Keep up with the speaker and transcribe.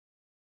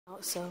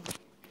So,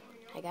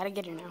 I gotta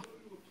get her now.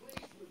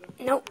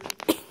 Nope.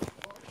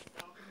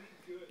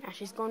 Now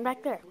she's going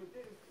back there.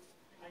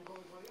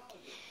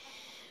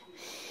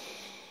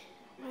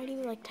 Why do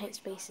you like tight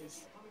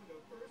spaces?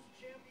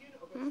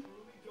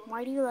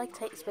 Why do you like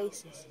tight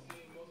spaces?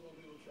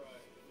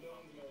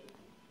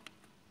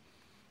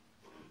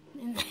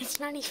 And it's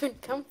not even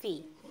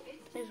comfy.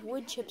 There's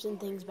wood chips and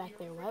things back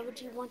there. Why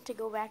would you want to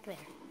go back there?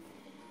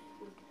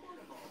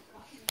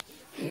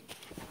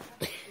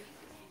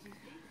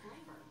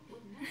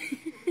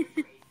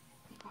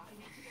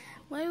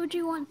 Why would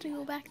you want to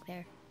go back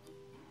there?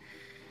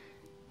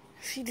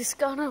 She just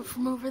got up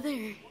from over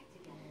there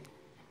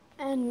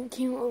and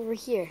came over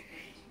here.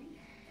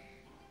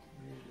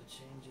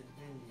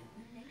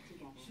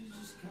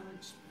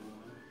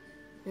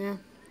 Yeah,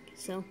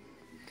 so.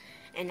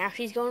 And now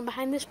she's going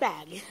behind this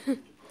bag.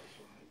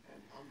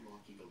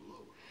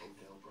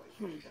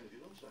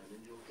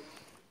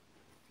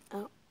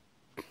 Oh.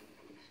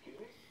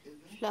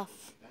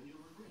 Fluff.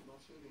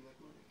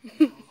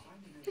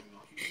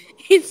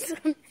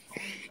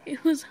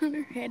 It was on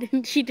her head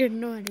and she didn't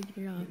know how to get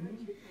it off.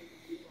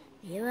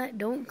 Ayla,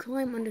 don't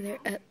climb under there.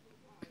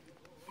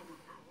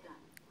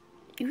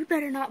 You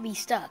better not be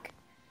stuck.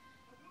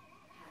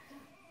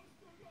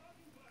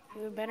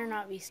 You better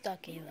not be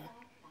stuck, Ayla.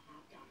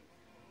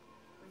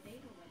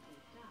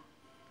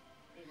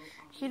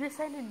 She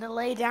decided to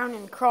lay down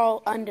and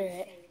crawl under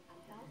it.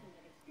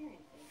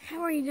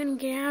 How are you going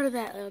to get out of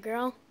that, little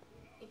girl?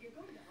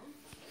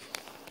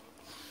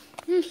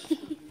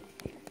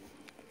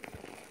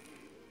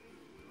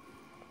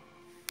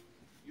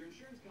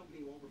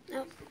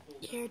 Oh,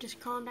 you're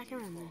just crawling back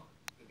around there.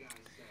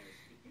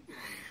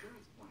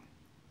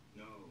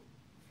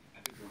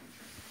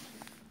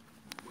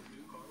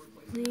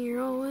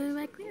 You're all the way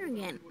back there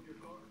again.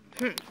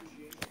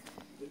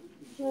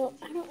 Well,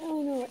 I don't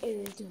really know what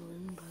Ayla's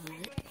doing,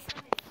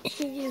 but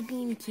she's just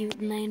being cute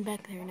and laying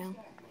back there now.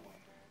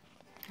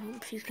 Oh,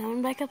 she's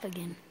coming back up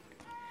again.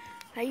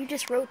 Are you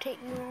just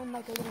rotating around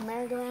like a little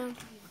merry-go-round?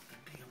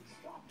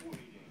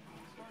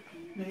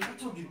 No, I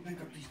told you to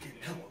pick up these dead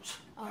pillows.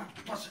 Oh.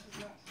 Plus,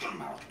 put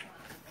them out.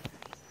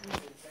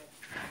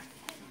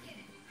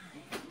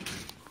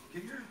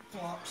 Get your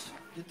flops,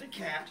 get the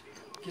cat,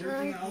 get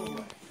everything out of the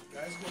way.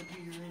 Guys, go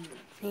do your injury.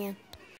 Yeah.